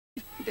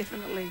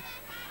Definitely.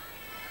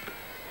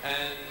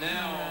 And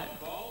now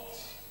vault.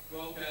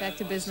 Back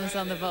to business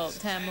on the vault,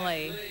 Tam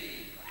Lee.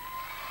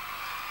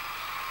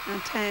 Now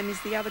Tam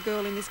is the other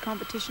girl in this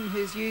competition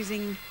who's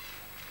using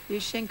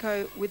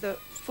Yushchenko with a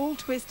full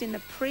twist in the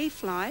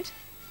pre-flight.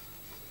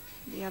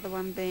 The other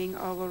one being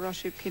Olga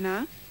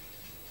Roshupkina.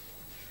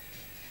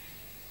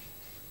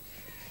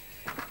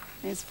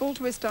 There's full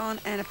twist on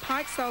and a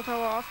pike salto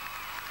off.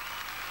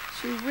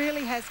 She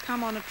really has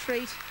come on a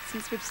treat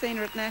since we've seen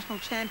her at national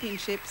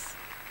championships.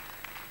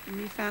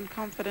 Newfound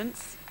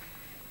confidence.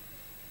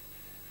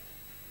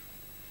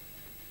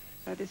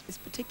 So this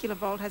particular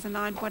vault has a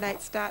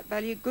 9.8 start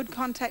value. Good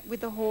contact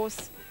with the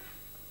horse.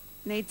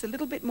 Needs a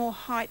little bit more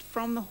height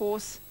from the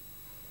horse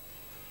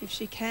if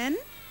she can,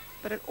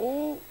 but it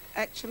all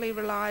actually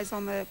relies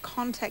on the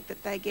contact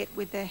that they get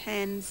with their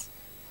hands,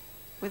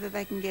 whether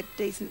they can get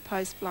decent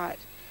post-flight.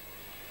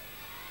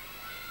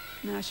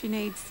 Now she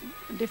needs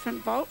a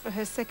different vault for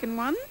her second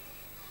one.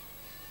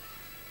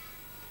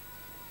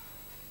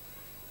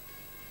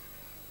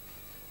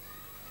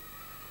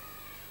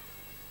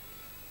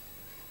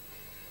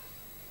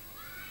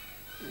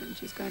 And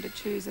she's going to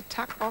choose a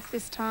tuck off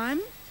this time.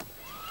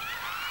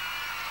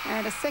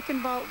 And a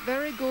second vault,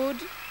 very good.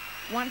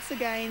 Once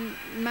again,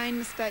 main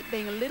mistake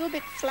being a little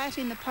bit flat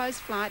in the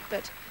post-flight,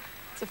 but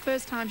it's the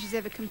first time she's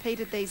ever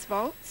competed these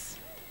vaults.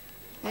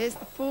 There's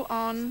the full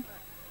on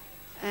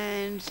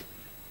and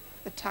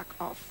the tuck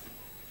off.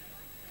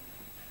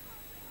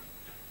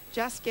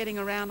 Just getting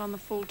around on the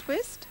full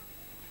twist.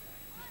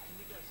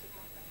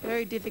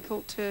 Very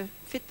difficult to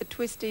fit the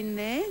twist in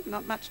there.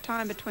 Not much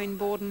time between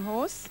board and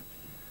horse.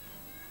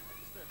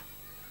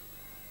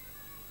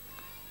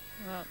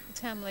 Well,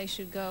 Tam Lee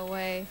should go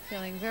away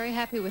feeling very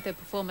happy with her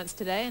performance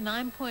today. A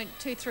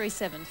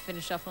 9.237 to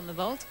finish off on the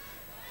vault.